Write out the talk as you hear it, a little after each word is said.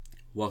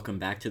Welcome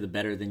back to the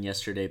Better Than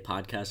Yesterday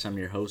podcast. I'm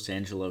your host,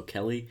 Angelo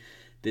Kelly.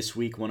 This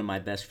week, one of my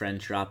best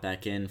friends dropped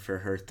back in for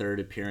her third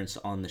appearance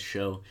on the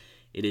show.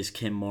 It is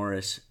Kim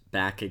Morris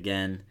back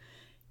again.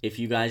 If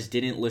you guys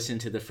didn't listen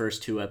to the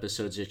first two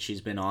episodes that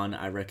she's been on,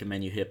 I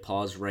recommend you hit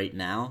pause right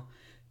now.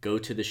 Go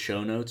to the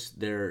show notes.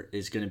 There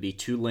is going to be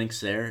two links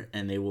there,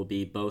 and they will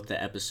be both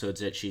the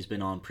episodes that she's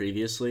been on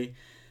previously.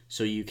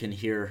 So you can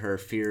hear her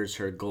fears,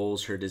 her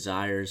goals, her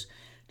desires,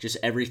 just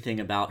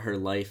everything about her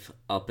life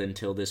up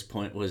until this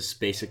point was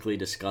basically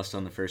discussed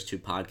on the first two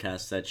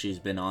podcasts that she's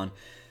been on.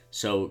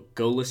 So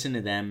go listen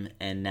to them,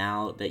 and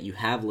now that you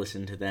have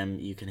listened to them,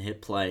 you can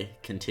hit play,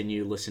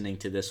 continue listening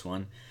to this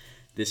one.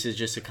 This is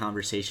just a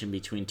conversation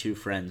between two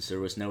friends. There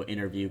was no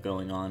interview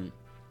going on.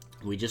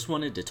 We just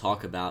wanted to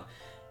talk about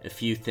a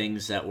few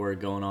things that were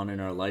going on in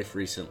our life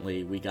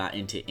recently. We got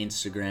into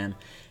Instagram,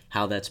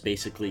 how that's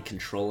basically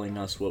controlling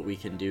us, what we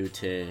can do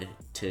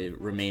to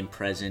remain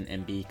present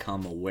and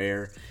become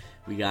aware.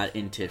 We got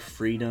into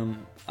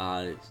freedom.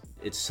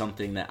 It's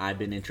something that I've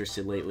been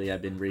interested lately.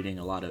 I've been reading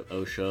a lot of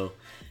Osho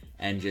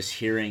and just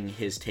hearing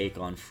his take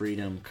on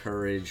freedom,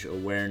 courage,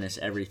 awareness,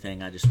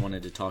 everything. I just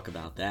wanted to talk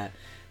about that.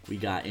 We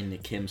got into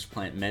Kim's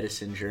plant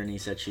medicine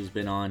journeys that she's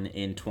been on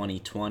in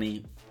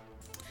 2020.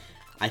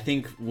 I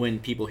think when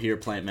people hear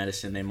plant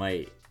medicine, they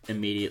might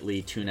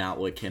immediately tune out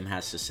what Kim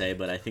has to say,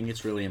 but I think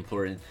it's really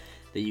important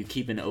that you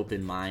keep an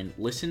open mind.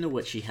 Listen to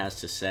what she has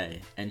to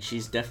say, and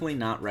she's definitely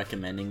not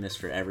recommending this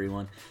for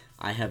everyone.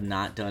 I have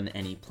not done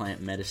any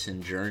plant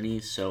medicine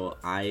journeys, so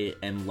I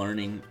am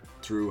learning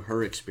through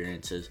her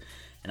experiences,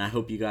 and I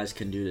hope you guys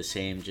can do the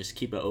same. Just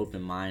keep an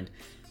open mind.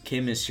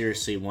 Kim is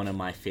seriously one of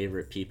my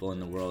favorite people in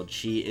the world.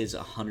 She is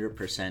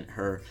 100%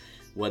 her,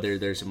 whether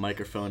there's a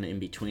microphone in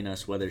between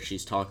us, whether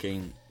she's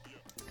talking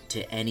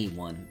to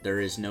anyone.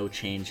 There is no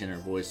change in her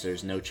voice.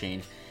 There's no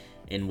change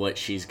in what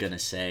she's gonna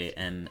say,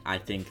 and I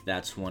think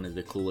that's one of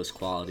the coolest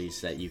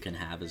qualities that you can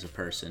have as a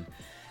person.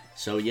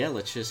 So yeah,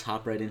 let's just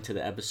hop right into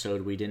the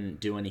episode. We didn't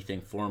do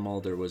anything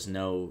formal. There was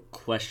no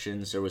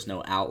questions. There was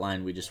no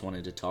outline. We just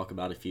wanted to talk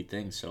about a few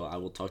things. So I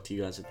will talk to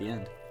you guys at the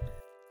end.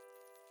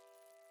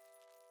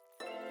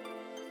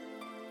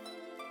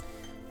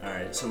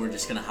 Alright, so we're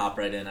just gonna hop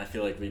right in. I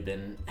feel like we've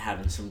been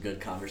having some good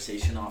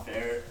conversation off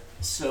air.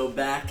 So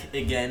back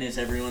again is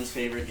everyone's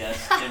favorite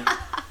guest,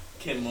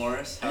 Kim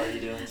Morris. How are you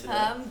doing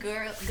today?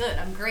 Good.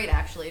 I'm great,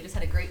 actually. I just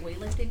had a great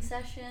weightlifting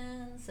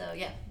session. So,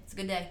 yeah, it's a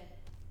good day.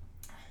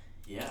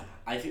 Yeah.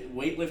 I think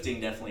weightlifting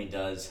definitely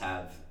does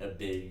have a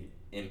big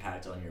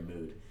impact on your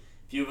mood.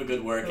 If you have a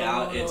good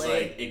workout, It's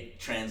like it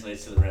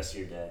translates to the rest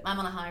of your day. I'm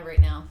on a high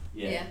right now.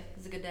 Yeah,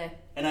 it's a good day.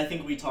 And I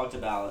think we talked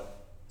about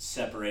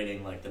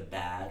separating like the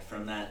bad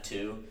from that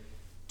too,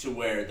 to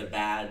where the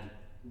bad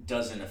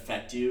doesn't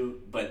affect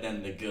you, but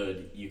then the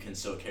good, you can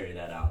still carry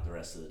that out the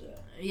rest of the day.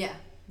 Yeah.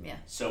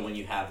 So when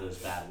you have those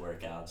bad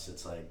workouts,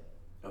 it's like,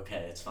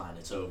 okay, it's fine,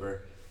 it's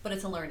over. But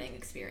it's a learning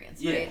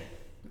experience, right?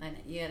 And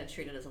you gotta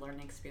treat it as a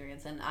learning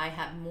experience. And I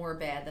have more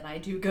bad than I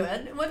do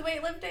good with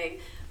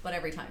weightlifting, but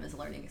every time is a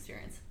learning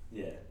experience.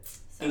 Yeah.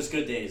 So, those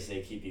good days,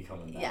 they keep you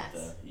coming back,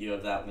 though. You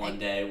have that one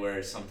day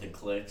where something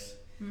clicks,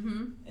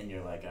 and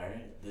you're like, all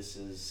right, this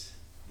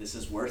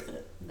is worth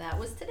it. That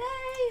was today.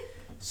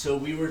 So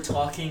we were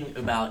talking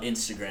about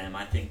Instagram.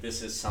 I think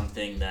this is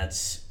something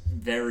that's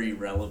very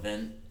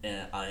relevant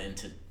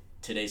into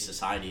today's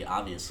society.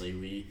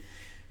 Obviously,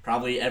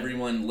 probably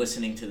everyone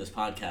listening to this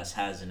podcast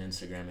has an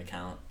Instagram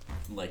account.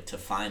 Like, to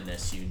find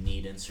this, you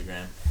need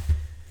Instagram.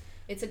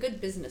 It's a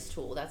good business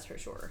tool, that's for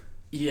sure.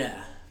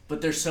 Yeah,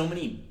 but there's so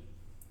many.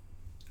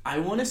 I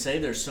want to say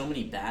there's so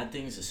many bad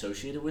things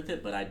associated with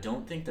it, but I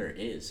don't think there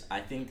is. I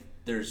think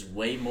there's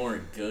way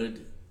more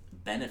good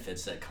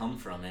benefits that come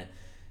from it.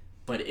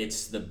 But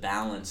it's the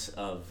balance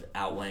of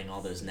outweighing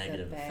all those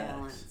negative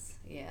effects.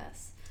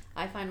 Yes.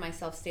 I find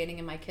myself standing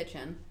in my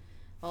kitchen.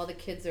 All the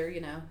kids are,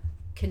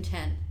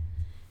 content.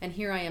 And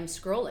here I am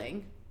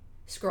scrolling,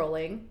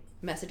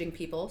 messaging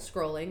people,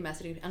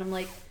 messaging. And I'm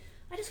like,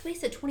 I just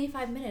wasted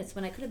 25 minutes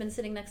when I could have been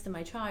sitting next to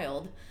my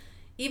child.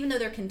 Even though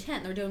they're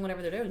content, they're doing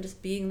whatever they're doing,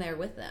 just being there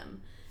with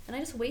them. And I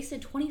just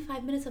wasted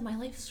 25 minutes of my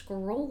life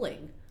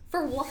scrolling.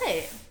 For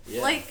what?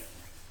 Yeah.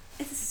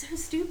 It's so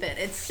stupid.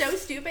 It's so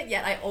stupid,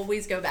 yet I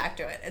always go back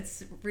to it.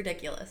 It's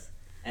ridiculous.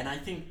 And I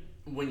think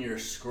when you're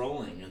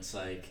scrolling, it's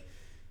like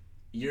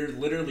you're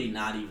literally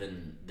not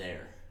even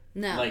there.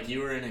 No. Like,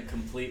 you are in a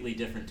completely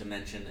different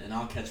dimension, and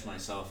I'll catch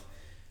myself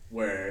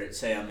where,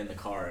 say I'm in the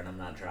car and I'm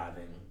not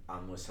driving,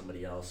 I'm with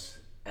somebody else,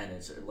 and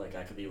it's like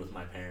I could be with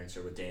my parents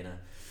or with Dana,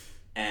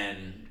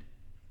 and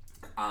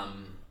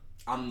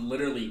I'm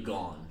literally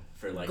gone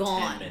for like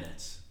 10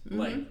 minutes. Mm-hmm.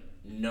 Like,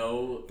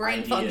 no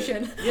brain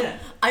function. Yeah.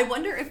 I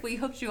wonder if we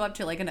hooked you up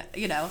to like an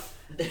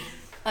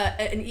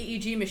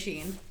EEG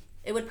machine,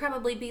 it would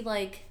probably be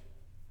like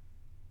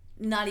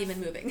not even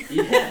moving.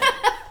 Yeah.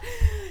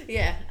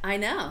 Yeah, I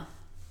know.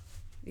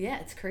 Yeah,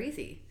 it's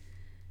crazy.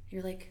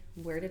 You're like,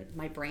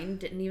 my brain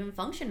didn't even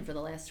function for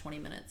the last 20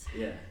 minutes.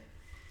 Yeah.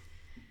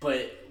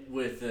 But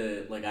with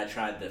I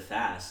tried the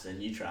fast,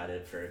 and you tried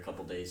it for a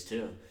couple days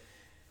too.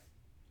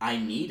 I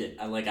need it.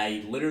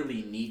 I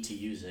literally need to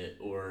use it,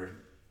 or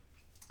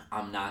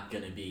I'm not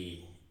going to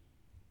be,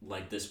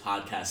 like, this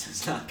podcast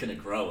is not going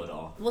to grow at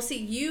all. Well, see,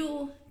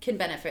 you can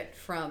benefit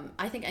from,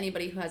 I think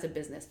anybody who has a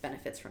business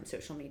benefits from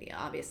social media,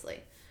 obviously.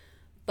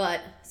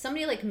 But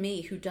somebody like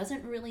me who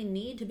doesn't really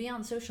need to be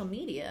on social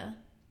media,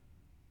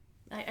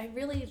 I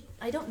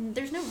don't,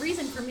 there's no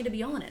reason for me to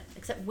be on it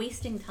except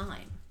wasting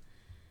time.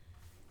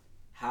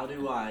 How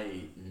do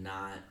I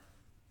not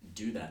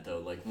do that though?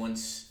 Like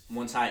once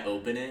I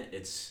open it,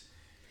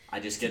 I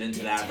just get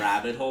into that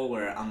rabbit hole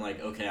where I'm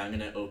like, okay, I'm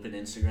gonna open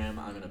Instagram,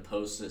 I'm gonna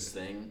post this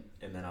thing,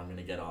 and then I'm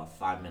gonna get off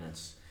 5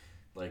 minutes,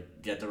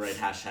 like get the right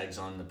hashtags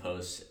on the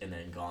post, and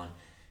then gone.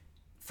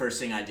 First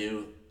thing I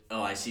do,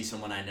 I see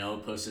someone I know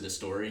posted a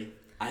story.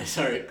 I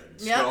start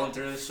scrolling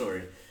through the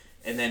story,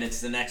 and then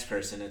it's the next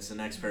person,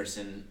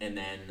 and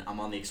then I'm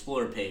on the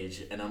Explore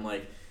page, and I'm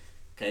like,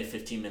 okay,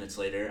 15 minutes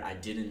later, I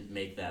didn't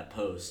make that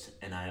post,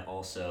 and I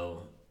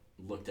also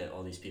looked at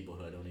all these people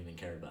who I don't even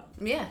care about.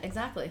 Yeah,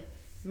 exactly.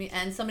 I mean,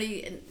 and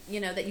somebody,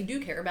 that you do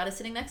care about is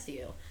sitting next to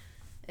you.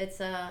 It's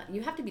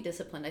you have to be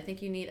disciplined. I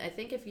think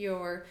if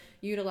you're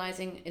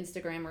utilizing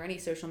Instagram or any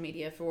social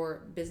media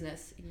for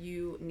business,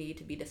 you need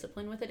to be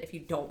disciplined with it. If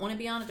you don't want to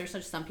be on it,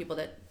 there's some people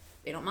that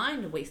they don't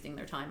mind wasting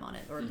their time on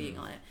it or being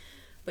on it,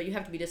 but you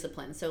have to be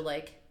disciplined. So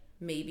like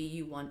maybe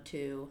you want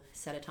to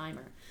set a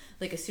timer.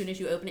 Like as soon as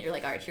you open it, you're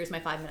like, all right, here's my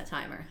 5-minute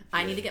timer.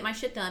 I need to get my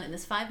shit done in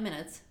this 5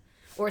 minutes,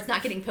 or it's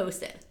not getting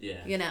posted.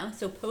 Yeah.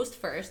 So post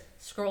first,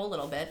 scroll a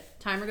little bit,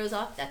 timer goes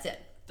off, that's it.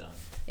 Done.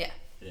 Yeah.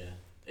 Yeah.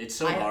 It's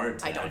so hard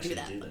to actually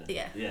do that.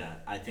 Yeah. Yeah.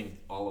 I think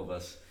all of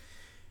us,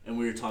 and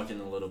we were talking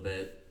a little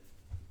bit,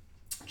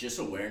 just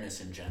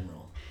awareness in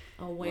general.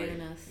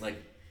 Awareness.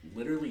 Like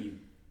literally,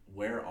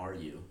 where are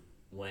you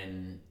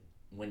when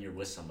you're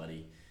with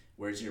somebody?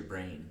 Where's your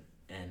brain?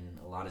 And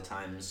a lot of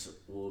times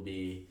we'll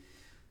be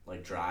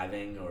like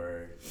driving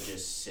or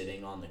just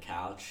sitting on the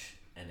couch,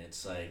 and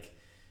it's like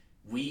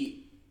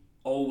we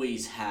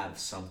always have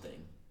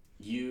something.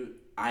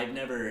 I've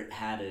never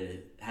had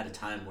a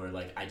time where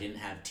like I didn't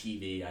have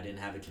TV, I didn't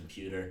have a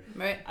computer,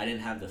 right. I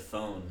didn't have the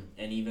phone,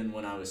 and even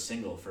when I was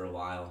single for a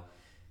while,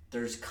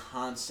 there's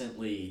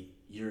constantly,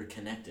 you're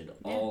connected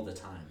all the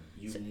time.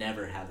 You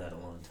never have that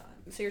alone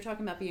time. So you're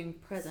talking about being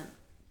present,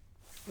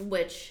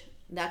 which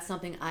that's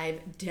something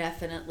I've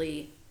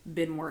definitely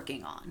been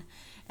working on,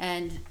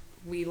 and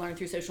we learned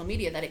through social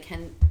media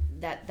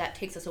that that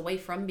takes us away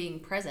from being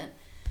present.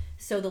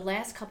 So the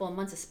last couple of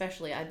months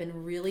especially, I've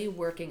been really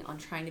working on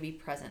trying to be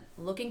present,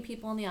 looking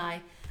people in the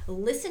eye,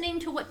 listening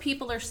to what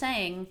people are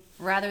saying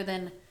rather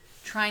than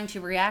trying to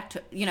react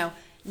to,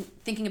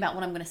 thinking about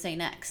what I'm going to say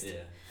next.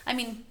 Yeah. I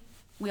mean,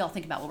 we all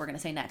think about what we're going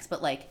to say next,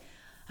 but like,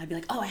 I'd be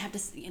like, oh, I have to,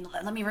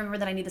 let me remember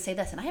that I need to say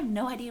this. And I have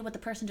no idea what the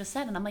person just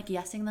said. And I'm like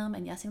yesing them,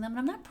 and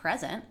I'm not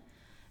present.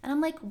 And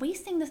I'm like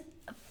wasting this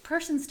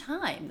person's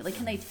time. Like,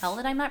 can they tell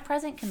that I'm not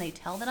present? Can they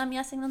tell that I'm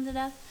yesing them to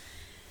death?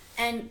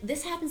 And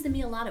this happens to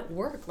me a lot at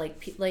work.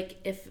 Like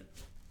if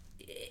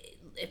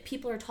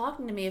people are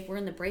talking to me, if we're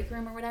in the break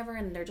room or whatever,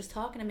 and they're just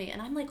talking to me,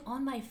 and I'm like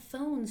on my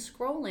phone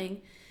scrolling,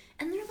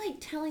 and they're like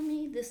telling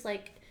me this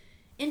like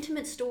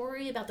intimate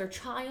story about their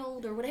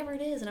child or whatever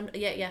it is, and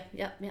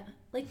I'm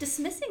like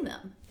dismissing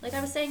them. Like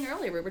I was saying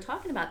earlier, we were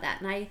talking about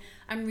that, and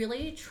I'm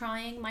really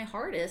trying my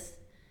hardest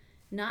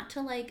not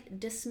to like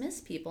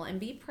dismiss people and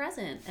be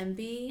present and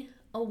be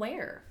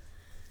aware.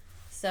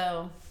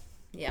 So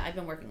yeah, I've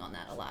been working on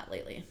that a lot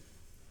lately.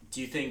 Do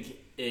you think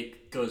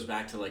it goes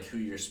back to like who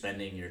you're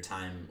spending your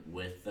time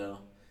with though?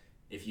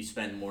 If you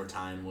spend more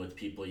time with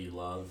people you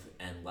love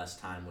and less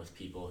time with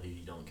people who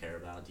you don't care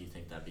about, do you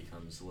think that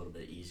becomes a little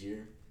bit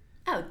easier?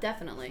 Oh,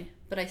 definitely.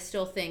 But I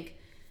still think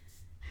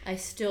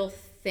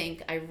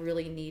I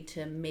really need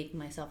to make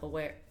myself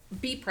aware,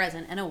 be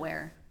present and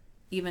aware,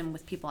 even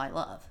with people I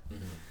love.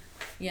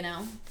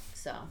 Mm-hmm.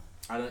 So.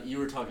 You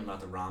were talking about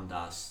the Ram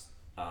Dass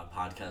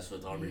podcast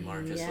with Aubrey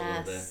Marcus a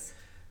little bit.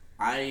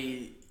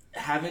 I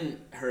haven't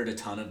heard a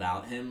ton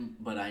about him,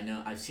 but I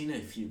know I've seen a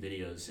few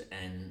videos,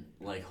 and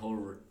like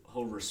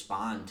he'll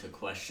respond to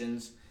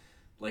questions,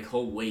 like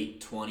he'll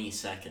wait 20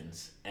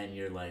 seconds, and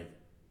you're like,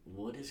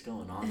 what is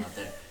going on out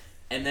there?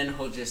 And then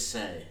he'll just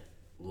say,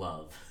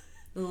 love,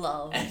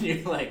 and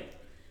you're like,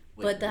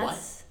 wait, but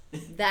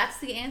that's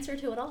the answer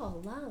to it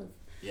all, love.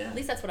 Yeah. At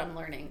least that's what I'm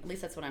learning. At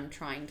least that's what I'm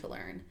trying to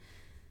learn.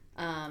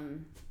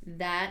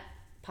 That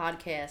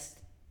podcast,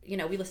 we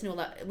listen to a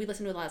lot of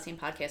the same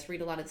podcasts,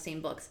 read a lot of the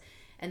same books,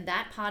 and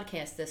that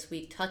podcast this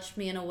week touched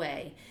me in a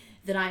way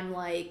that I'm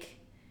like,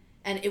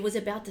 and it was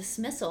about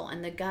dismissal.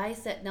 And the guy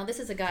said, now this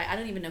is a guy, I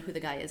don't even know who the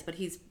guy is, but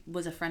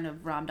was a friend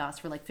of Ram Dass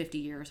for like 50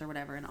 years or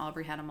whatever, and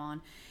Aubrey had him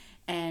on,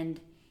 and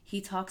he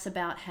talks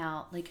about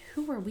how like,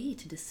 who are we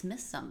to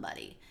dismiss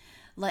somebody?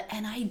 Like,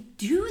 and I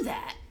do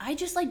that. I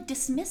just like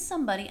dismiss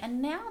somebody,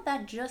 and now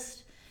that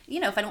just,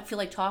 if I don't feel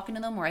like talking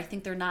to them, or I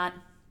think they're not.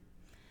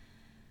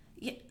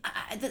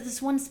 This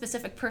one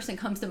specific person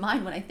comes to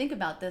mind when I think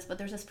about this, but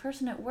there's this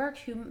person at work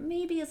who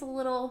maybe is a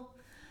little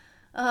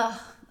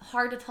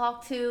hard to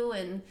talk to,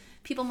 and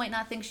people might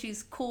not think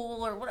she's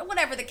cool or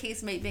whatever the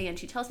case may be, and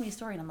she tells me a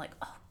story, and I'm like,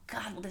 oh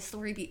God, will this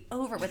story be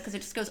over with? Because it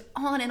just goes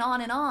on and on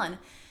and on.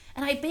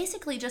 And I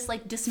basically just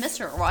like dismiss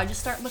her, or I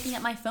just start looking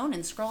at my phone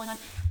and scrolling on.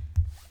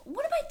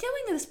 What am I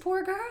doing to this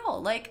poor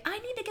girl? Like, I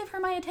need to give her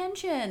my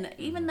attention,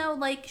 even though,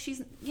 like,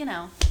 she's, you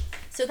know.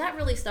 So that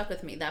really stuck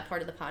with me, that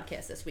part of the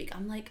podcast this week.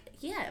 I'm like,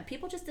 yeah,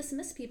 people just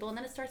dismiss people, and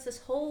then it starts this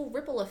whole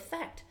ripple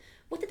effect.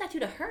 What did that do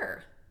to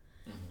her?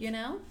 You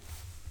know?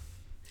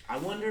 I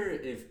wonder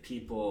if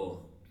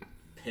people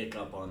pick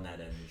up on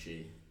that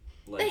energy.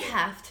 Like, they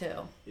have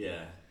to.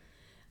 Yeah.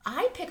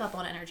 I pick up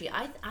on energy.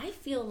 I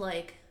feel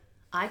like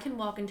I can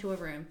walk into a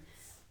room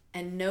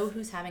and know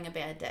who's having a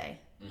bad day.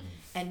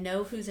 And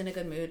know who's in a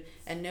good mood,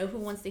 and know who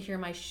wants to hear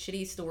my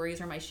shitty stories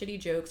or my shitty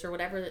jokes or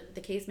whatever the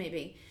case may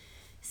be.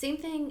 Same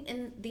thing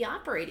in the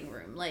operating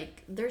room.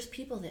 Like, there's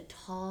people that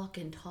talk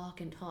and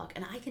talk and talk,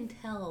 and I can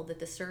tell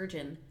that the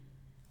surgeon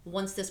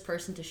wants this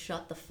person to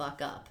shut the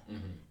fuck up.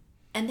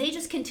 And they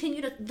just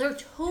continue to, they're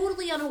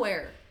totally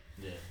unaware.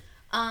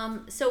 Yeah.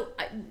 So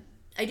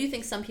I do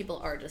think some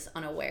people are just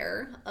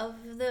unaware of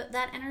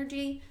that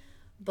energy,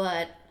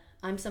 but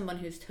I'm someone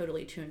who's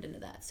totally tuned into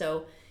that.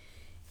 So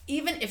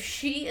even if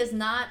she is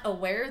not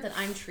aware that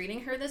I'm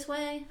treating her this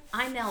way,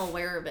 I'm now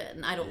aware of it,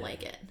 and I don't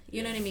like it.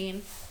 You know what I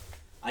mean?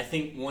 I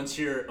think once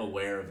you're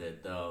aware of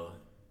it, though,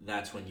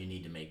 that's when you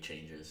need to make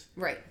changes.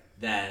 Right.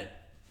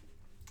 That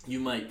you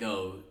might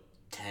go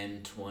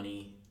 10,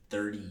 20,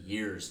 30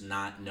 years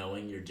not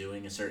knowing you're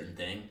doing a certain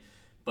thing,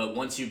 but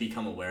once you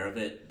become aware of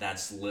it,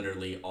 that's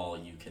literally all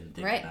you can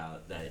think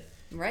about. That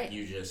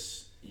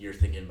you're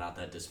thinking about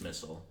that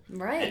dismissal.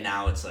 Right. And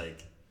now it's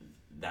like,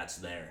 that's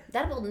there.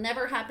 That will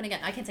never happen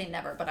again. I can't say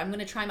never, but I'm going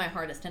to try my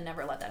hardest to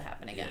never let that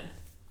happen again. Yeah.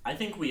 I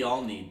think we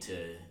all need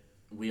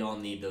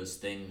those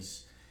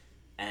things,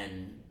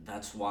 and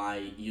that's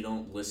why you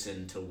don't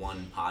listen to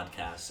one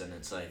podcast and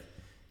it's like,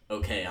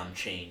 okay, I'm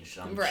changed,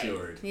 I'm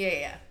cured.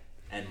 Yeah.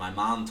 And my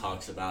mom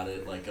talks about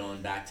it, like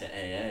going back to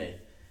AA,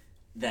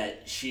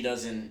 that you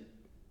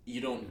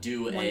don't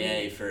do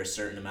AA for a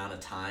certain amount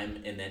of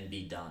time and then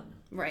be done.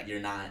 Right. You're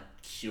not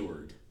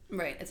cured.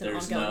 Right, it's an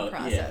ongoing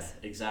process.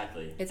 Yeah,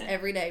 exactly. It's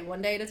every day,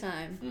 one day at a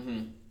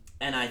time.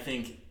 And I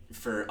think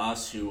for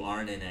us who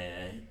aren't in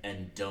AA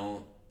and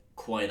don't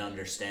quite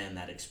understand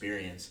that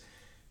experience,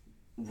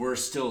 we're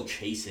still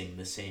chasing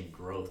the same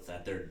growth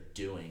that they're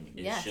doing.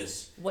 It's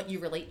just what you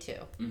relate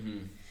to.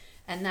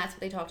 And that's what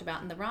they talked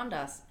about in the Ram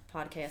Dass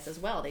podcast as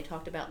well. They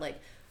talked about like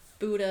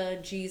Buddha,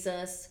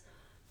 Jesus,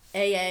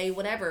 AA,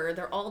 whatever.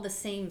 They're all the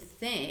same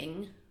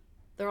thing.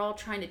 They're all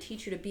trying to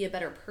teach you to be a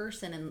better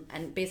person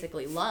and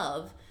basically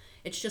love.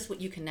 It's just what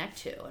you connect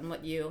to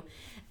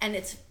and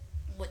it's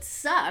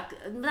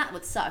not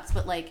what sucks,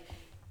 but like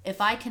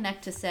if I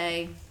connect to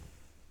say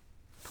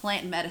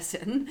plant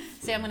medicine,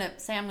 say I'm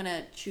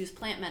gonna choose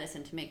plant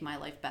medicine to make my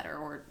life better,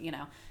 or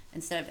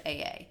instead of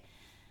AA,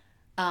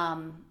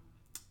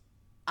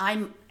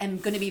 I'm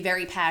gonna be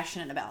very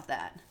passionate about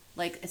that.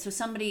 Like, so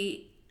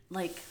somebody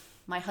like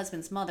my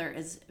husband's mother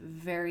is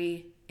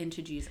very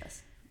into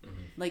Jesus.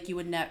 Like, you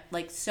would never,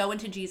 like, so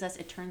into Jesus,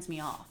 it turns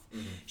me off.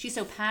 She's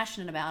so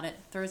passionate about it,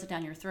 throws it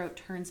down your throat,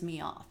 turns me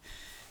off.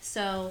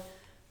 So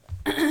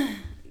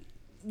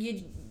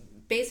you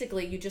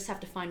just have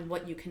to find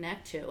what you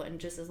connect to, and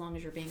just as long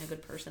as you're being a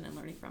good person and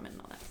learning from it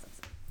and all that stuff.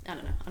 I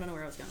don't know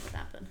where I was going with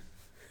that, but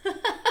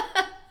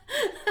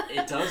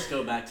it does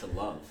go back to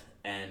love.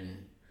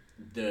 And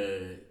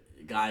the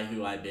guy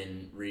who I've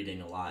been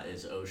reading a lot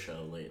is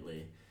Osho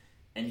lately,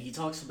 and he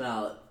talks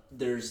about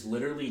there's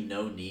literally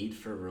no need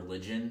for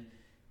religion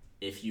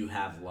if you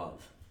have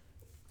love,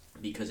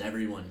 because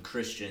everyone,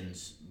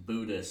 Christians,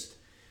 Buddhist,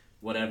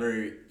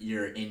 whatever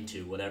you're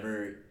into,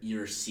 whatever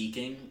you're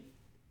seeking,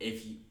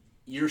 if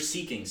you're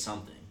seeking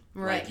something,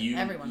 right? Like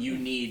you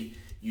need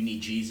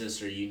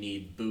Jesus, or you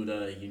need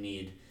Buddha, you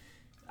need,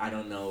 I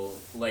don't know,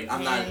 like,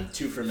 I'm not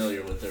too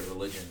familiar with their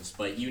religions,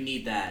 but you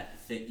need that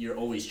you're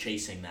always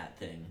chasing that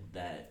thing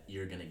that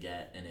you're gonna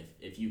get. And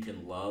if you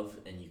can love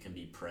and you can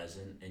be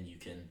present and you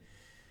can,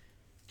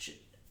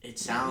 it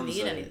sounds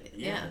like anything.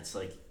 It's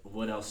like,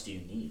 what else do you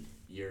need?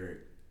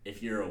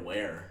 If you're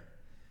aware.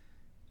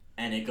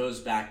 And it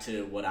goes back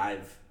to what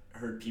I've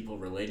heard people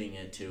relating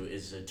it to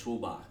is a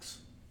toolbox.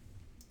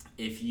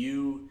 If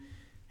you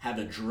have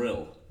a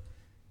drill,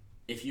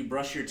 if you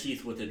brush your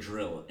teeth with a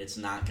drill, it's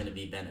not going to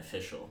be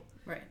beneficial.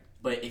 Right.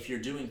 But if you're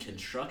doing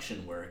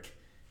construction work,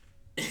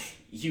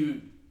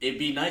 it'd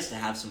be nice to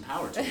have some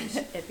power tools.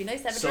 It'd be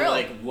nice to have a drill. So,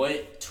 like,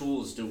 what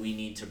tools do we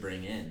need to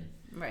bring in?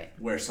 Right.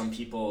 Where some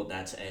people,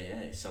 that's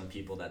AA. Some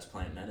people, that's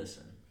plant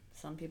medicine.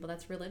 Some people,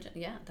 that's religion.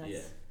 Yeah.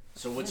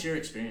 So what's your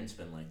experience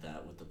been like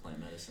that with the plant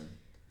medicine?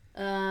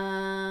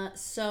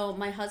 So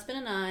my husband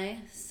and I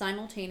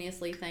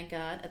simultaneously, thank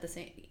God, at the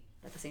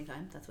same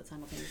time, that's what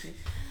simultaneous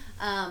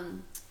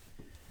means,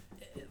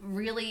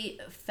 really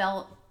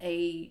felt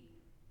a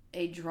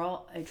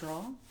draw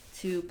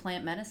to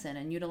plant medicine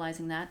and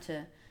utilizing that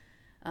to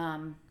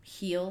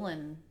heal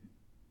and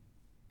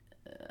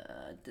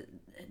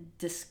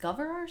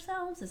discover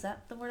ourselves. Is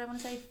that the word I want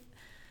to say?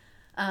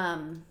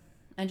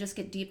 And just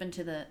get deep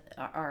into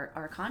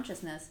our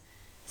consciousness.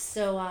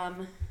 So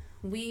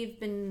we've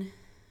been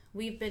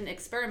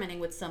experimenting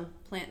with some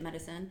plant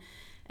medicine,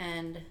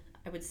 and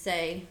I would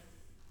say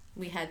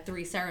we had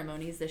 3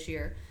 ceremonies this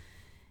year,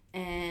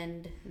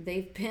 and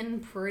they've been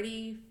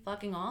pretty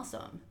fucking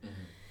awesome.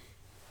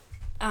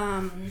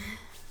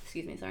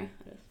 Excuse me, sorry.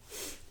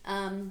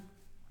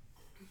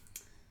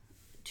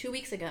 2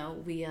 weeks ago,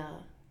 we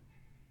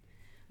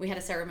had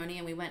a ceremony,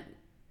 and we went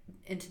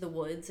into the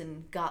woods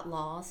and got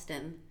lost,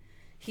 and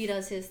he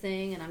does his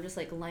thing, and I'm just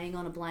like laying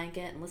on a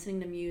blanket and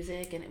listening to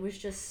music, and it was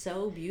just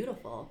so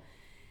beautiful.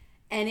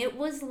 And it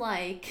was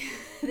like,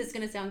 this is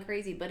going to sound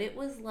crazy, but it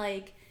was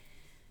like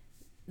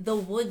the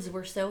woods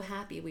were so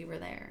happy we were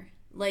there.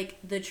 Like,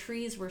 the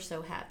trees were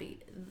so happy.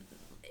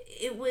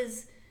 It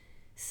was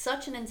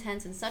such an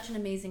intense and such an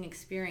amazing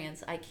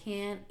experience. I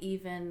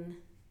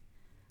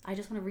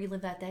just want to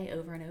relive that day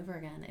over and over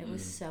again. It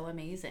was so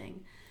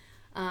amazing.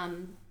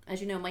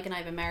 As you know, Mike and I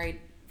have been married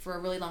for a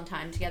really long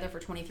time, together for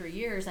 23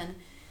 years, and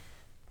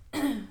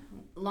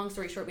long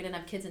story short, we didn't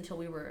have kids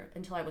until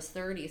I was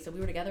 30, so we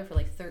were together for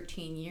like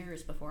 13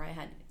 years before we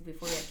had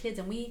kids,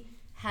 and we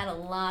had a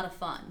lot of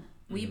fun.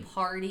 We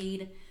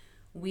partied,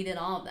 we did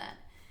all of that.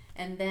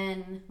 And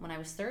then when I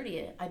was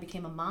 30, I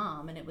became a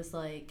mom, and it was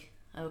like,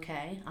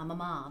 okay, I'm a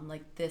mom.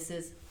 Like,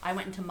 I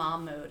went into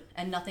mom mode,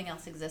 and nothing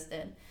else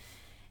existed.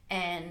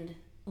 And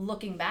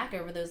looking back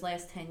over those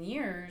last 10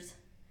 years,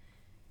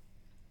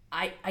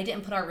 I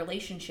didn't put our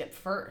relationship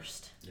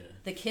first. Yeah.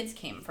 The kids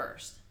came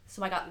first.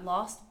 So I got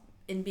lost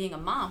in being a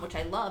mom, which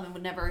I love and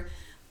would never,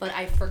 but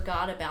I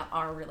forgot about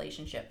our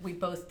relationship. We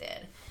both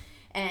did.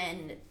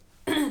 And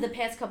the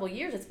past couple of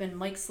years, it's been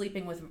Mike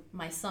sleeping with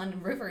my son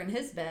River in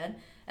his bed,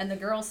 and the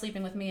girl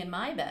sleeping with me in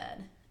my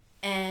bed.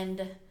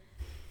 And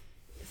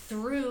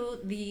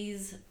through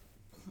these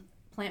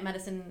plant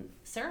medicine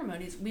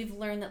ceremonies, we've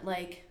learned that,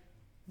 like,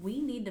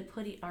 we need to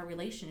put our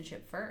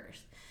relationship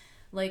first.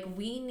 Like,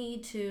 we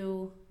need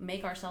to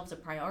make ourselves a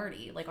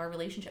priority, like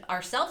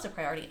ourselves a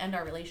priority and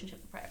our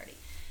relationship a priority.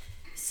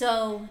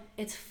 So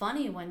it's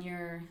funny when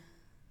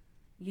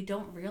you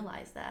don't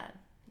realize that.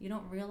 You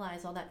don't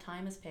realize all that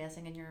time is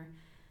passing, and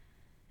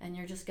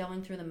you're just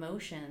going through the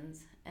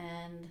motions.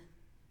 And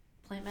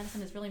plant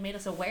medicine has really made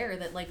us aware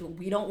that, like,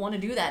 we don't want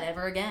to do that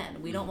ever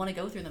again. We don't want to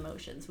go through the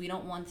motions. We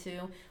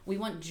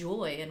want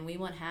joy, and we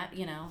want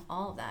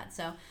all of that.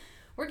 So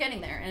we're getting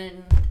there,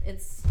 and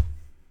it's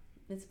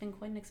been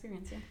quite an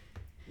experience, yeah.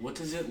 What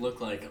does it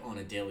look like on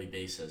a daily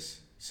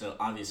basis? So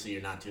obviously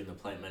you're not doing the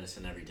plant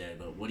medicine every day,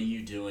 but what are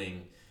you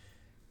doing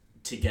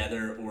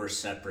together or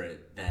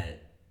separate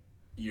that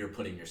you're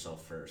putting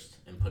yourself first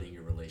and putting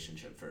your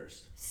relationship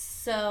first?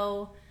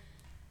 So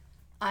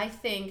I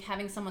think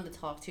having someone to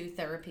talk to,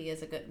 therapy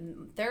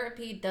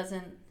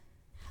doesn't...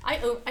 I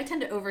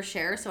tend to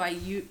overshare, so I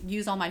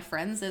use all my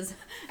friends as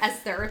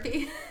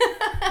therapy.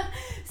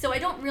 So I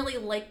don't really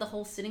like the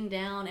whole sitting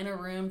down in a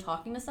room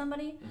talking to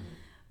somebody,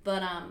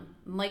 but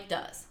Mike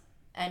does,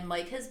 and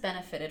Mike has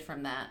benefited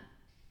from that.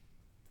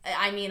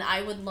 I mean,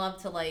 I would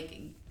love to, like,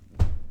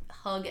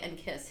 hug and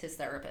kiss his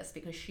therapist,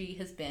 because she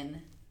has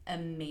been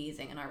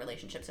amazing in our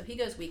relationship. So he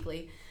goes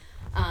weekly,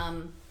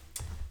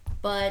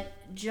 but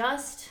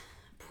just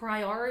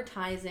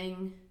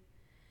prioritizing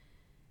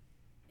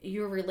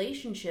your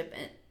relationship.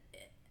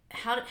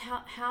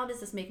 How does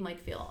this make Mike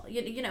feel?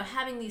 You know,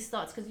 having these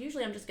thoughts, because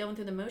usually I'm just going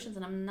through the motions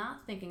and I'm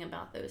not thinking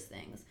about those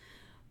things.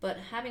 But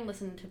having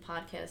listened to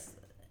podcasts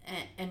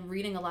and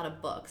reading a lot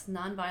of books,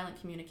 Nonviolent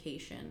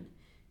Communication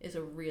is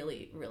a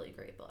really, really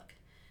great book.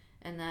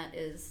 And that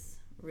is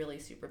really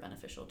super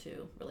beneficial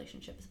to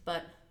relationships.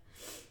 But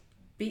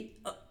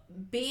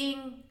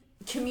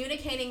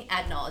communicating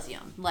ad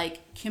nauseum,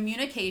 like,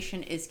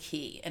 communication is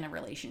key in a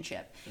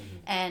relationship.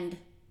 And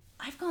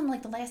I've gone,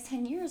 like, the last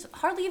 10 years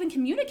hardly even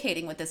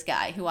communicating with this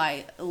guy who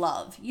I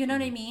love. You know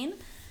what I mean?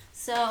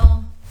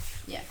 So,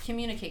 yeah,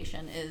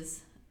 communication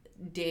is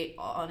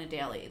on a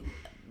daily.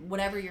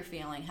 Whatever you're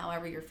feeling,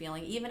 however you're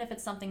feeling, even if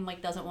it's something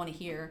Mike doesn't want to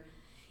hear,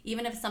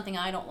 even if it's something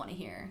I don't want to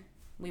hear,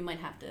 we might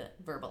have to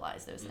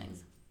verbalize those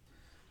things.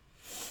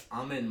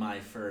 I'm in my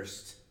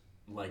first,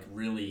 like,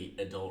 really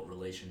adult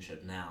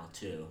relationship now,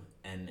 too.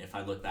 And if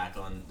I look back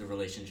on the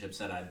relationships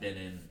that I've been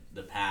in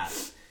the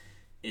past,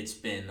 it's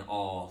been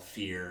all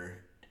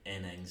fear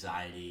and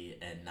anxiety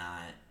and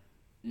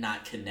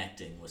not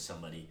connecting with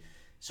somebody.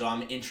 So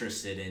I'm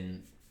interested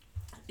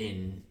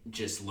in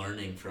just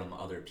learning from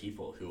other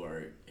people who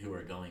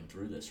are going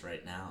through this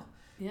right now.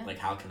 Yeah. Like,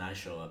 how can I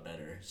show up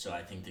better? So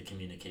I think the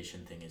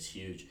communication thing is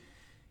huge.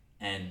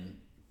 And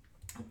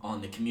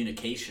on the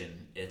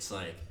communication, it's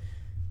like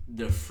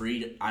the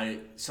freedom.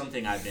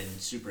 Something I've been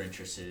super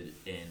interested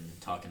in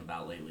talking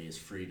about lately is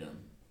freedom.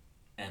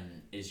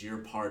 And is your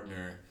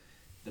partner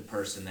the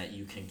person that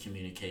you can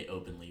communicate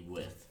openly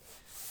with?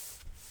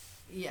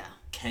 Yeah.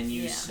 Can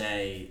you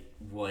say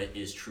what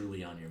is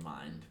truly on your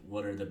mind?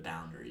 What are the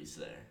boundaries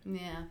there?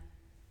 Yeah.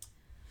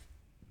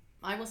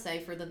 I will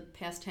say, for the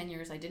past 10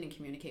 years, I didn't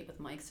communicate with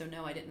Mike. So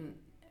no, I didn't.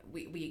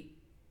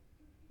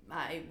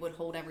 I would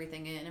hold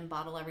everything in and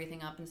bottle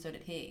everything up, and so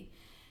did he.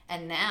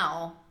 And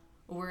now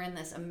we're in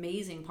this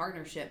amazing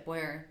partnership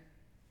where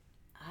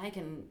I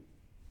can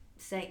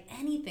say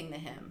anything to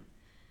him.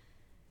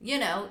 You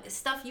know,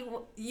 stuff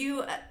you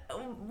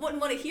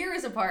wouldn't want to hear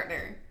as a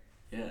partner.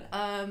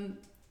 Yeah.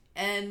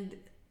 And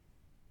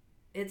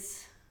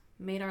it's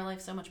made our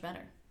life so much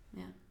better.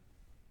 Yeah.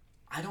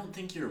 I don't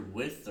think you're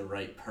with the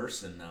right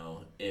person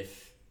though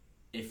if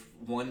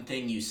one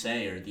thing you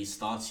say or these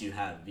thoughts you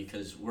have,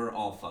 because we're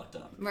all fucked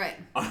up. Right.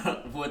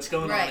 What's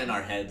going on in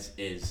our heads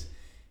is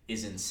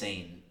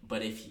insane.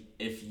 But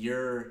if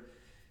your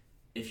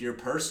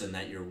person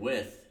that you're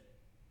with,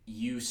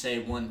 you say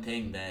one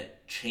thing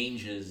that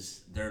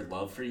changes their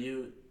love for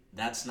you,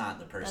 that's not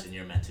the person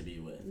you're meant to be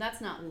with. That's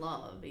not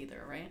love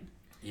either, right?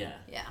 Yeah.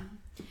 Yeah.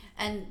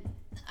 And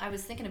I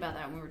was thinking about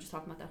that when we were just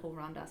talking about that whole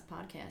Ram Dass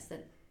podcast,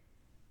 that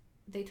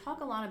they talk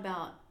a lot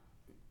about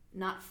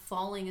not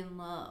falling in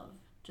love,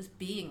 just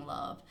being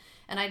loved.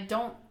 And I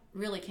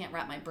can't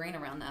wrap my brain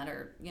around that,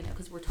 or, you know,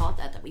 because we're taught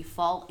that we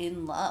fall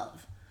in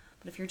love.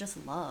 But if you're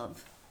just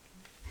love.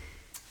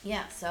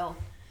 Yeah, so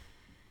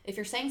if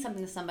you're saying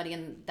something to somebody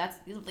and that's,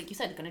 like you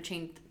said, going to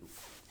change.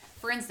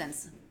 For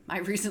instance, I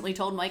recently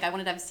told Mike I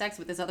wanted to have sex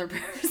with this other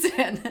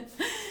person.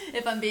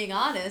 If I'm being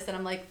honest, and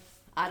I'm like,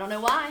 I don't know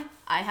why.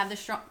 I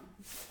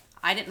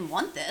didn't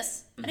want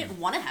this. I didn't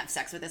want to have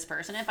sex with this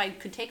person. If I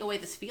could take away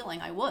this feeling,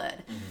 I would.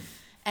 Mm-hmm.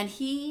 And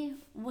he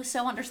was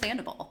so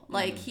understandable.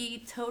 Like, he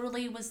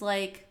totally was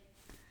like,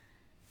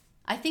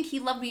 I think he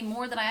loved me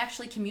more than I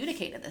actually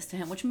communicated this to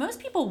him, which most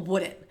people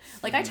wouldn't.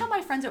 Like, I tell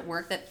my friends at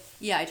work that,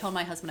 yeah, I told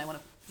my husband I want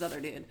this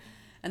other dude.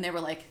 And they were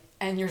like,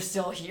 and you're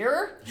still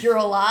here? You're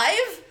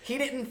alive? He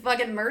didn't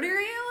fucking murder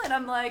you? And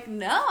I'm like,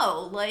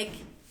 no. Like,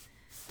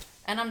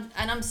 and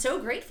I'm so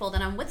grateful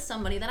that I'm with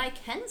somebody that I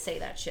can say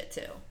that shit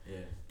to. Yeah.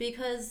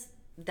 Because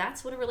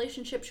that's what a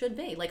relationship should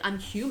be. Like, I'm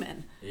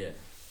human. Yeah.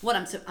 What,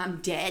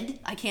 I'm dead?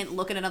 I can't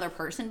look at another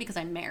person because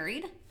I'm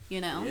married? You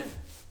know? Yeah.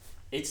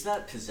 It's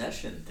that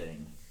possession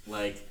thing.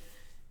 Like,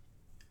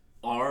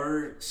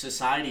 our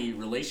society,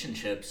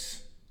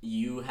 relationships,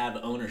 you have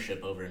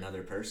ownership over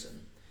another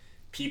person.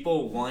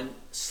 People want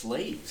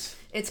slaves.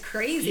 It's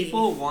crazy.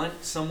 People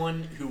want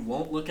someone who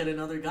won't look at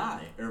another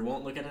guy or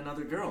won't look at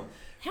another girl.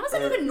 How is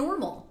that even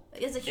normal?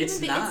 As a human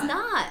being, it's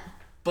not.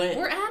 But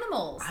we're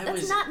animals.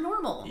 That's not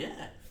normal.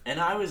 Yeah. And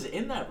I was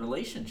in that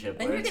relationship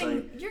where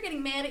you're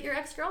getting mad at your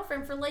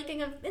ex-girlfriend for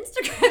liking an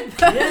Instagram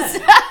post.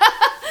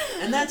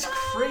 Yeah. And that's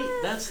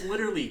that's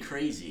literally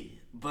crazy.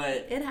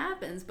 But it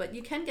happens, but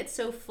you can get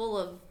so full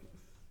of,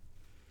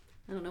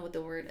 I don't know what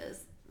the word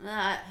is.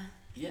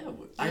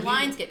 Your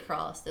lines get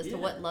crossed as to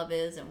what love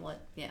is and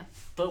what,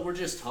 But we're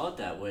just taught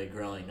that way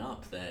growing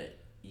up, that,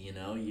 you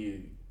know,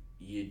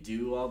 you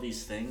do all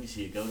these things,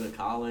 you go to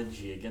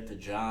college, you get the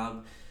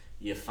job,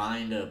 you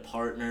find a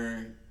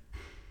partner,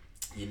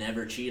 you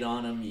never cheat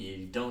on them,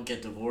 you don't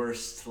get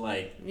divorced,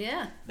 like,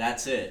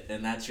 that's it,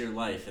 and that's your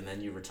life, and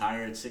then you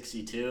retire at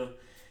 62,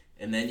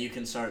 and then you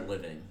can start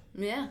living.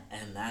 Yeah.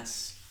 And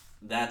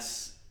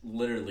that's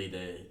literally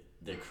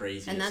the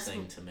craziest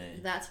thing to me.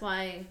 That's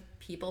why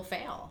people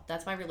fail.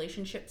 That's why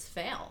relationships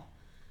fail.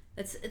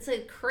 It's a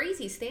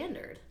crazy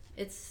standard.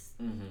 It's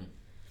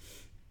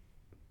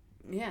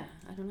yeah,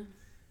 I don't know.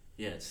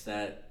 Yeah, it's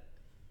that,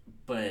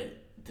 but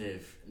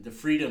the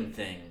freedom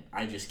thing,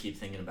 I just keep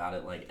thinking about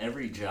it. Like,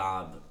 every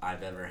job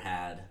I've ever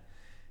had,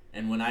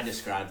 and when I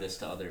describe this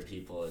to other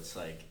people, it's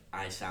like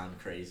I sound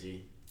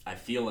crazy. I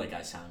feel like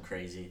I sound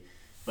crazy,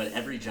 but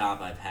every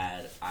job I've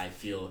had, I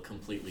feel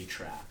completely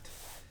trapped.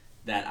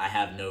 That I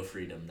have no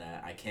freedom,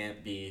 that I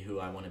can't be who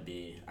I want to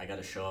be. I got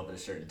to show up at a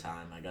certain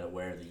time. I got to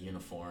wear the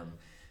uniform.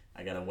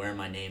 I got to wear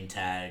my name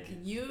tag.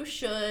 You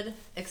should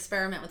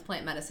experiment with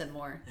plant medicine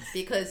more,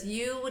 because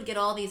you would get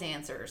all these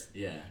answers.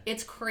 Yeah.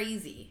 It's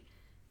crazy.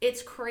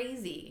 It's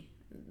crazy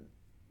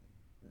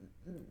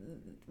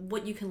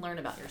what you can learn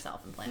about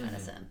yourself in plant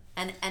medicine,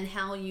 and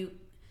how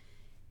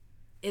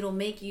it'll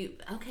make you,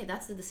 okay,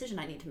 that's the decision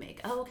I need to make.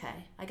 Oh, okay,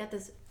 I got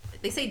this.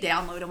 They say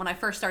download, and when I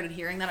first started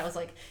hearing that, I was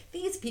like,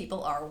 these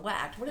people are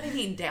whacked. What do they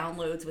mean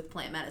downloads with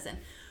plant medicine?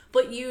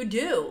 But you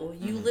do.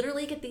 You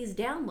literally get these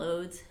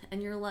downloads,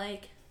 and you're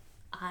like,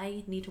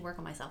 I need to work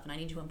on myself, and I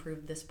need to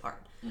improve this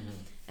part.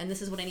 And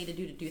this is what I need to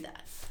do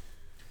that.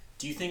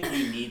 Do you think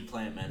we need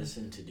plant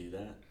medicine to do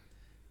that?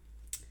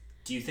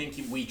 Do you think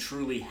we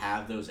truly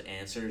have those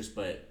answers,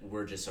 but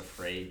we're just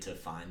afraid to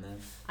find them?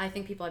 I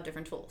think people have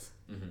different tools.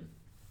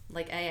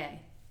 Like AA,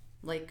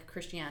 like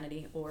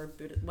Christianity, or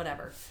Buddha,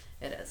 whatever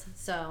it is.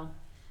 So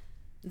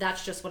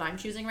that's just what I'm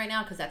choosing right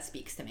now, because that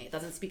speaks to me. It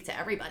doesn't speak to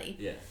everybody.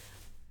 Yeah.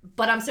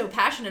 But I'm so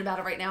passionate about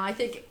it right now. I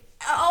think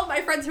all my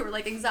friends who are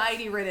like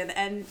anxiety ridden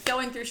and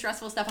going through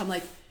stressful stuff, I'm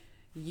like,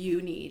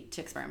 you need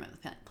to experiment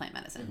with plant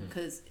medicine,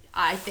 because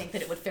I think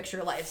that it would fix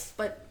your life.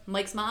 But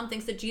Mike's mom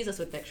thinks that Jesus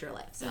would fix your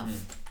life. So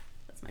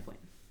that's my point.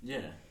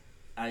 Yeah.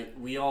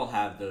 We all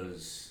have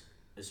those,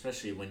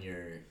 especially when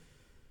you're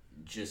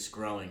just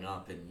growing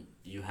up and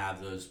you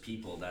have those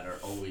people that are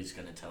always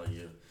going to tell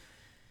you,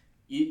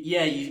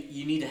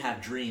 you need to have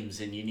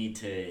dreams and you need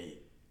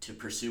to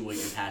pursue what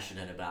you're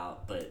passionate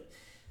about. But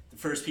the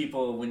first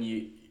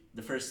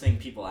thing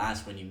people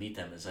ask when you meet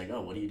them is like,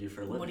 oh, what do you do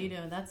for a living? What do you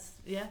do? That's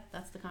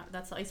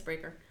the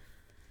icebreaker.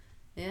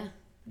 Yeah.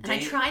 And I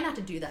try not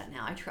to do that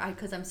now. I try,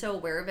 because I'm so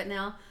aware of it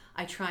now.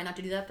 I try not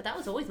to do that, but that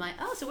was always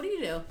so what do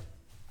you do?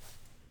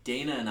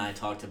 Dana and I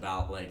talked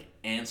about, like,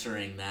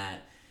 answering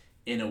that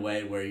in a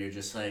way where you're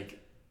just like,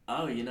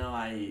 oh,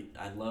 I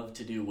love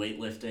to do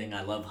weightlifting.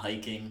 I love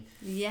hiking.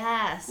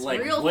 Yes,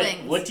 like, real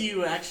things. What do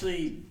you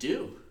actually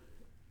do?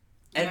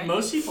 And right.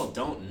 Most people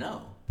don't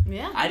know.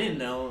 Yeah. I didn't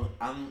know.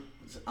 I'm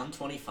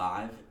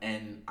 25,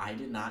 and I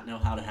did not know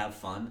how to have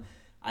fun.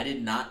 I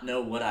did not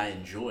know what I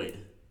enjoyed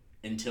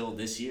until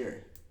this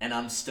year. And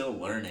I'm still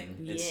learning.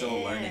 Yeah. It's still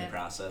a learning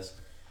process.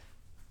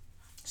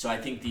 So I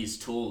think these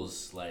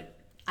tools, like...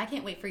 I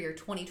can't wait for your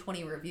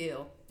 2020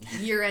 review,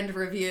 year-end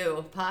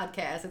review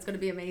podcast. It's going to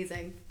be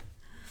amazing.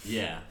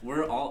 Yeah,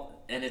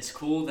 and it's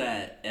cool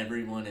that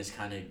everyone is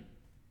kind of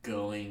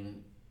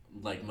going,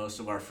 like, most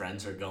of our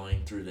friends are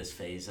going through this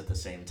phase at the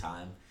same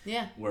time.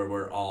 Yeah. Where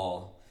we're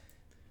all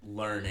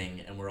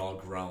learning and we're all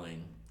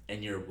growing,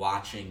 and you're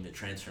watching the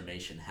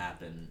transformation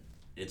happen.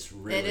 It's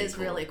really cool. It is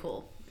really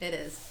cool. It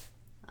is.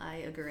 I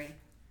agree.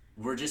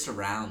 We're just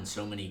around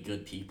so many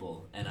good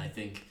people, and I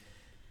think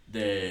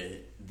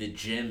the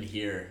gym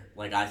here,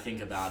 like, I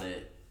think about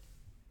it,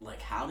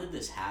 like, how did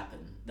this happen?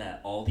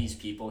 That all these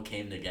people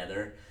came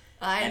together.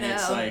 I know. And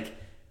it's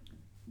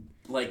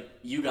like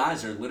you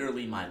guys are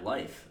literally my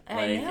life.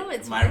 I know,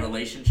 it's my weird.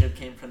 Relationship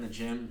came from the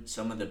gym.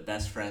 Some of the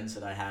best friends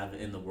that I have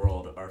in the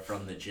world are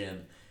from the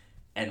gym.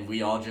 And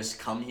we all just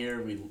come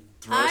here, we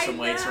throw some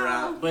weights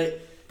around.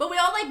 But we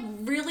all, like,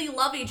 really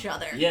love each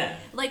other. Yeah.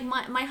 Like,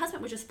 my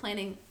husband was just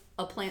planning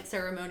a plant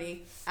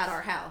ceremony at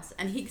our house,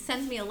 and he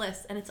sends me a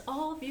list, and it's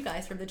all of you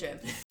guys from the gym.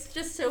 It's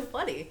just so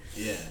funny.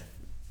 Yeah.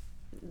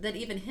 That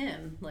even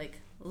him, like,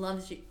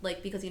 loves you,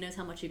 like, because he knows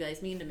how much you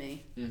guys mean to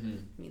me. Mm-hmm.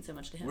 It means so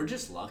much to him. We're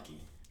just lucky.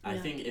 Yeah. I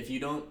think if you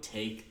don't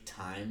take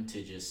time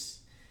to just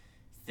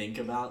think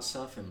about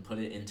stuff and put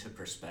it into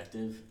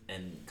perspective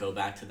and go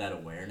back to that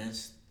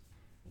awareness,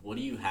 what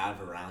do you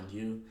have around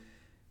you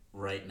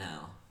right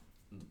now?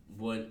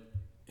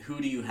 Who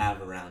do you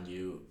have around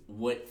you?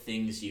 What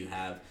things do you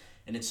have?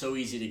 And it's so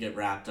easy to get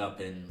wrapped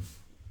up in,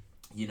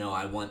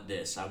 I want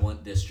this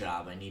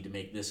job, I need to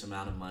make this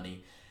amount of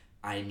money,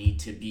 I need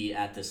to be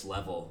at this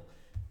level.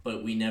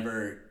 But we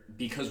never,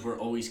 because we're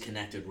always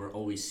connected, we're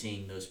always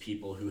seeing those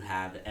people who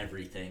have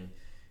everything.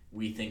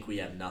 We think we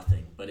have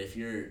nothing. But if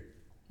you're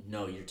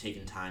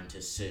taking time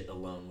to sit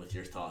alone with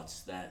your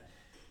thoughts, that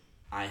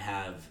I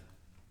have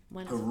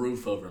a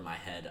roof over my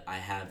head, I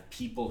have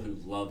people who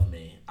love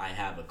me, I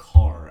have a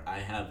car, I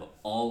have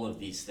all of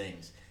these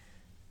things.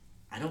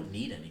 I don't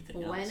need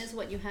anything else. When is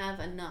what you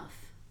have enough,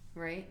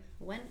 right?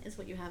 When is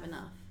what you have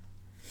enough?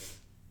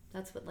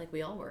 That's what, like,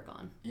 we all work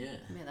on. Yeah.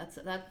 I mean,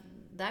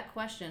 that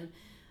question.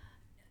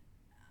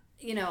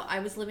 I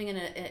was living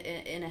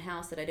in a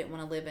house that I didn't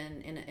want to live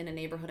in a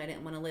neighborhood I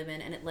didn't want to live in,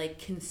 and it, like,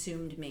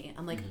 consumed me.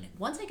 I'm like,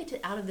 once I get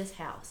out of this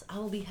house, I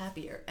will be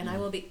happier, and I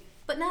will be.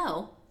 But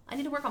no, I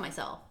need to work on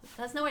myself. It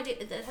has nothing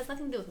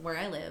to do with where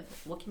I live,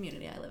 what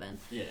community I live in.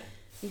 Yeah.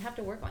 You have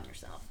to work on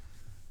yourself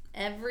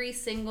every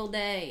single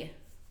day.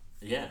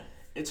 Yeah.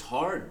 It's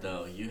hard,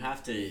 though. You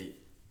have to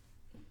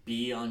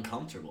be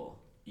uncomfortable.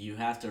 You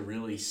have to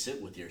really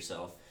sit with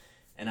yourself.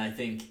 And I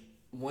think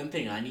one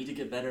thing I need to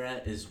get better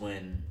at is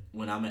when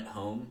I'm at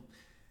home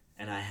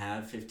and I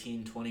have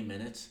 15, 20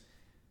 minutes,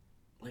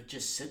 like,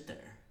 just sit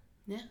there.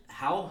 Yeah.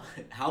 How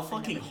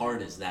fucking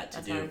hard is that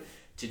to do? Hard.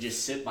 To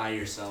just sit by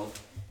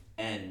yourself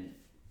and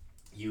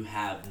you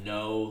have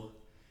no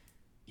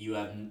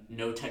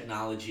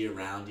technology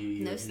around you.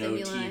 You have no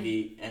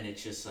TV, and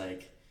it's just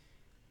like,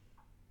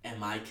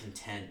 am I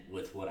content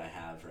with what I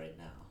have right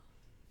now?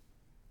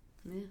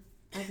 Yeah.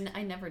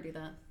 I never do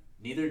that.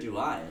 Neither do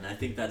I, and I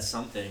think that's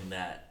something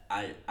that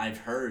I've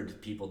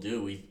heard people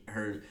do. We've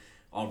heard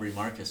Aubrey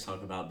Marcus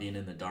talk about being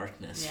in the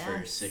darkness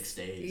for 6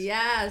 days.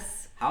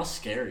 Yes. How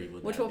scary would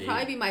that be? Which will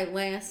probably be my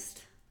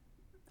last,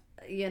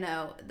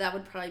 that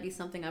would probably be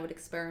something I would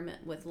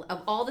experiment with.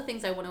 Of all the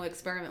things I want to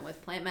experiment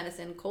with, plant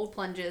medicine, cold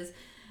plunges,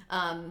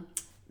 where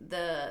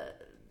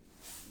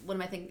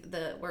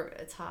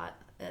it's hot,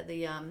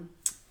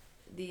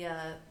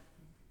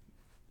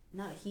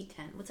 not a heat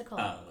tent. What's it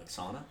called? Oh, like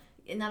sauna?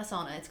 Not a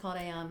sauna. It's called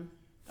a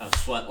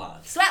sweat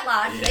lodge. Sweat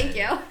lodge. Yeah. Thank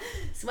you.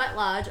 Sweat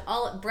lodge.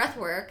 All breath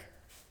work.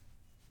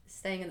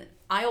 Staying in the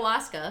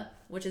ayahuasca,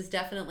 which is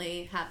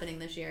definitely happening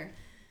this year.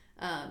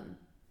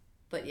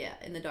 But yeah,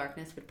 in the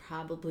darkness would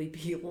probably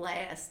be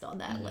last on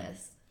that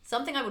list.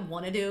 Something I would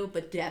want to do,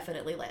 but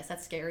definitely last.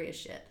 That's scary as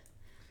shit.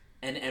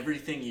 And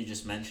everything you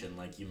just mentioned,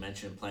 like you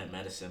mentioned plant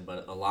medicine,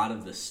 but a lot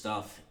of the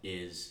stuff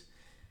is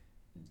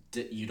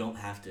you don't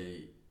have to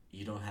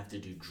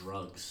do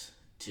drugs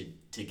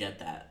to get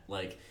that.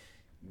 Like,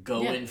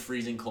 go in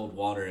freezing cold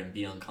water and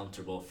be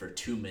uncomfortable for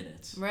 2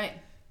 minutes. Right.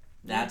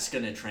 That's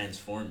gonna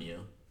transform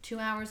you. 2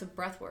 hours of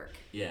breath work.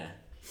 Yeah.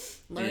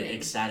 Learning. The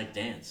ecstatic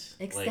dance.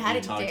 Ecstatic like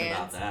we talked dance.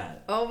 About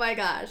that. Oh my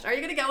gosh. Are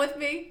you gonna go with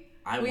me?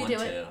 I want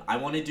to. I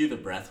want to do the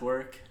breath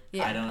work.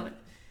 Yeah.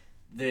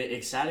 The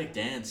ecstatic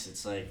dance,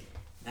 it's like,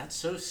 that's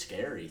so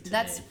scary to me.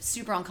 That's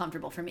super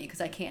uncomfortable for me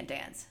because I can't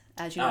dance.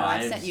 As you know,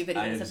 I've sent you videos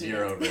I have of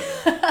zero me.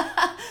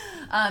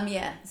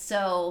 rhythm.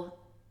 So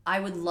I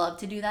would love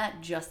to do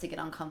that just to get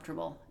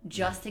uncomfortable.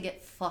 Just to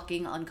get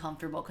fucking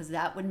uncomfortable, because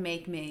that would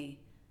make me...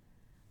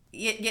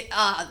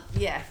 I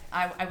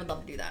would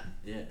love to do that.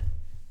 Yeah.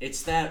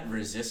 It's that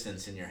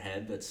resistance in your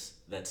head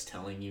that's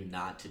telling you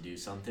not to do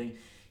something.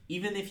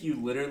 Even if you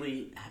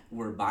literally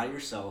were by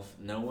yourself,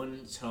 no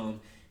one's home,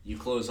 you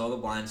close all the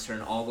blinds,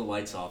 turn all the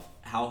lights off,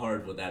 how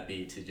hard would that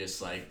be to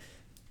just like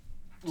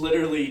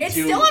literally It's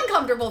still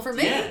uncomfortable for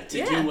me. Yeah,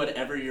 to do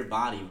whatever your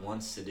body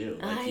wants to do.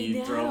 Like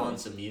you throw on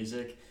some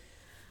music.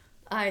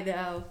 I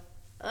know.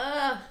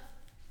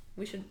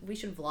 We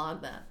should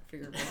vlog that for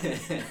your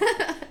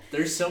vlog.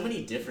 There's so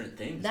many different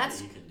things that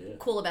you can do.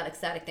 Cool about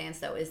ecstatic dance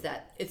though is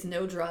that it's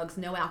no drugs,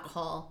 no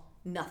alcohol,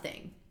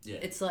 nothing. Yeah.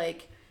 It's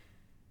like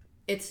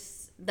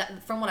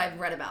that from what I've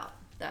read about.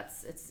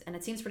 And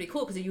it seems pretty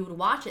cool because you would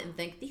watch it and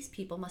think these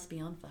people must be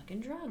on fucking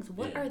drugs.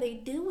 What are they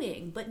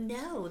doing? But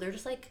no, they're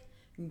just like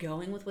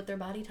going with what their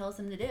body tells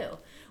them to do,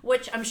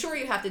 which I'm sure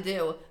you have to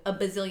do a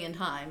bazillion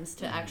times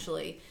to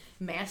actually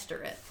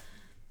master it,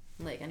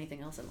 like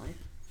anything else in life.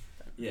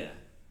 Yeah.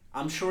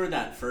 I'm sure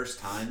that first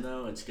time,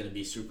 though, it's going to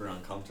be super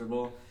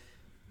uncomfortable,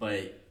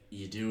 but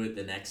you do it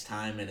the next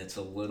time and it's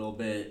a little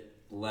bit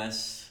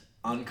less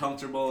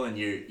uncomfortable and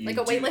you like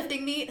a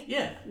weightlifting meet?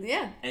 Yeah.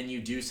 Yeah. And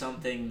you do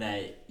something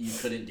that you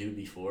couldn't do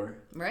before.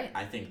 Right.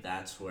 I think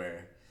that's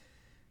where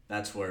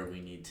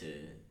we need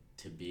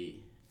to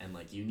be. And,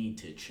 like, you need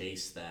to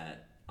chase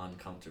that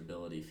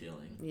uncomfortability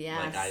feeling.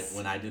 Yes. Like,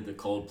 when I did the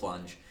cold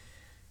plunge,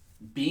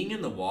 being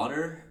in the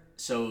water,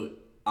 so...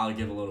 I'll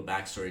give a little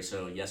backstory.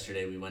 So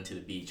yesterday we went to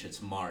the beach.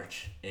 It's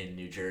March in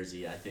New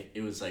Jersey. I think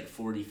it was like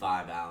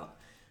 45 out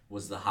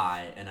was the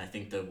high, and I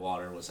think the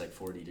water was like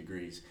 40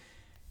 degrees.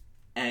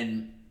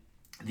 And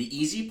the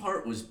easy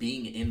part was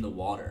being in the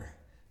water.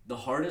 The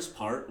hardest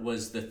part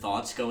was the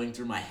thoughts going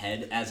through my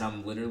head as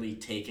I'm literally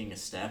taking a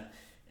step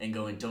and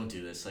going, "Don't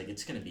do this. Like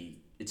it's gonna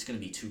be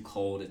too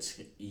cold.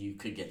 You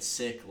could get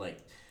sick.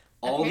 Like."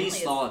 All Apparently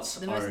these thoughts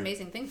the most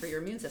amazing thing for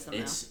your immune system.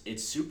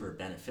 It's super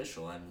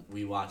beneficial, and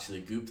we watch the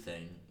Goop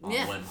thing on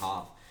Wim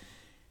Hof.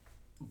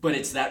 But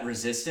it's that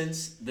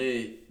resistance.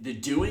 The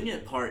doing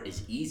it part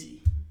is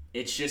easy.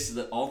 It's just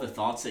all the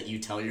thoughts that you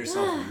tell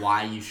yourself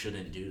why you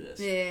shouldn't do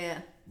this. Yeah.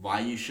 Why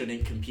you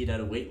shouldn't compete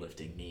at a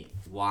weightlifting meet.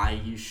 Why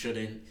you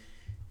shouldn't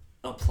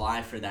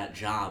apply for that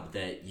job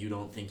that you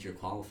don't think you're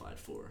qualified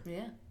for.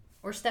 Yeah.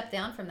 Or step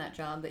down from that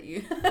job that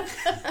you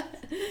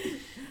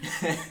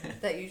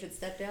that you should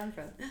step down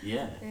from.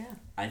 Yeah. Yeah.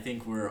 I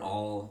think we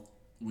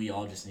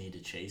all just need to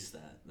chase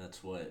that.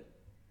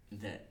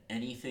 That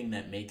anything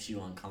that makes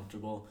you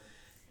uncomfortable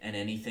and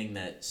anything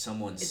that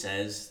someone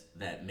says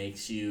that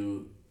makes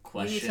you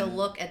question. You need to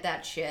look at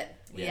that shit.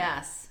 Yeah.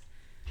 Yes.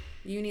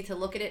 You need to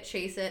look at it,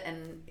 chase it,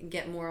 and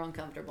get more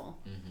uncomfortable.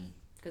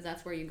 Because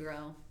that's where you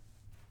grow.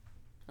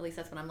 At least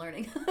that's what I'm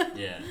learning.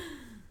 Yeah.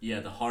 Yeah,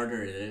 the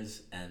harder it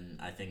is, and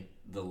I think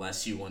the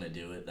less you want to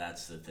do it,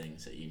 that's the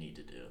things that you need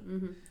to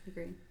do.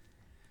 Agree.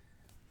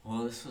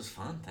 Well, this was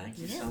fun. Thank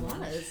you so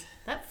much.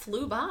 That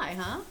flew by,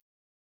 huh?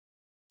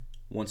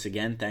 Once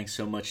again, thanks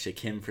so much to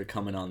Kim for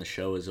coming on the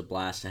show. It was a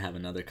blast to have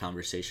another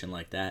conversation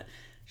like that.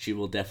 She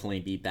will definitely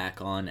be back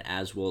on,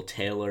 as will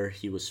Taylor.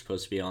 He was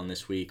supposed to be on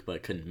this week,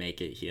 but couldn't make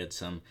it. He had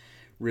some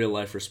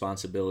real-life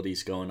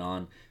responsibilities going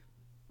on.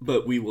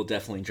 But we will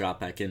definitely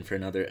drop back in for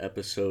another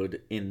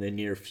episode in the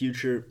near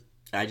future.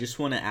 I just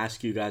want to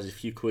ask you guys a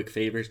few quick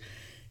favors.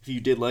 If you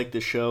did like the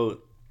show,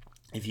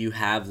 if you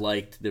have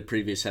liked the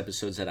previous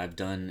episodes that I've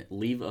done,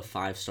 leave a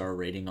 5-star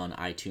rating on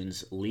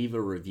iTunes. Leave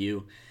a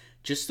review.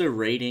 Just the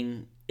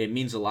rating, it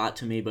means a lot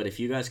to me, but if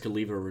you guys could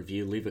leave a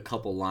review, leave a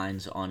couple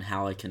lines on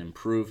how I can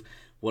improve,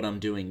 what I'm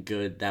doing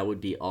good, that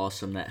would be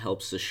awesome. That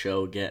helps the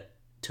show get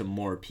to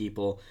more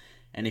people.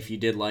 And if you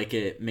did like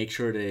it, make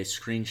sure to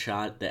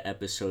screenshot the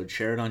episode,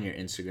 share it on your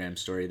Instagram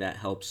story. That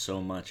helps so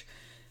much.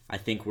 I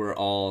think we're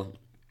all...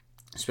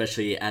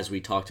 especially as we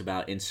talked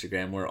about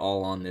Instagram, we're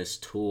all on this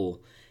tool,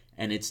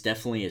 and it's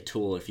definitely a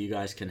tool. If you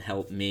guys can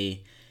help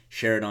me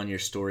share it on your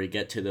story,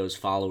 get to those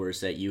followers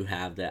that you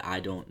have that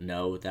I don't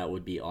know, that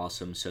would be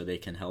awesome, so they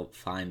can help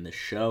find the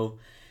show.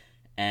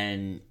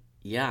 And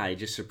yeah, I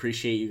just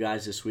appreciate you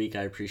guys this week.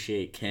 I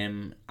appreciate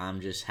Kim.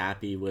 I'm just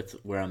happy with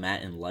where I'm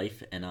at in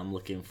life, and I'm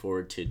looking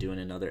forward to doing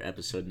another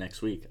episode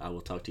next week. I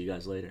will talk to you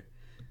guys later.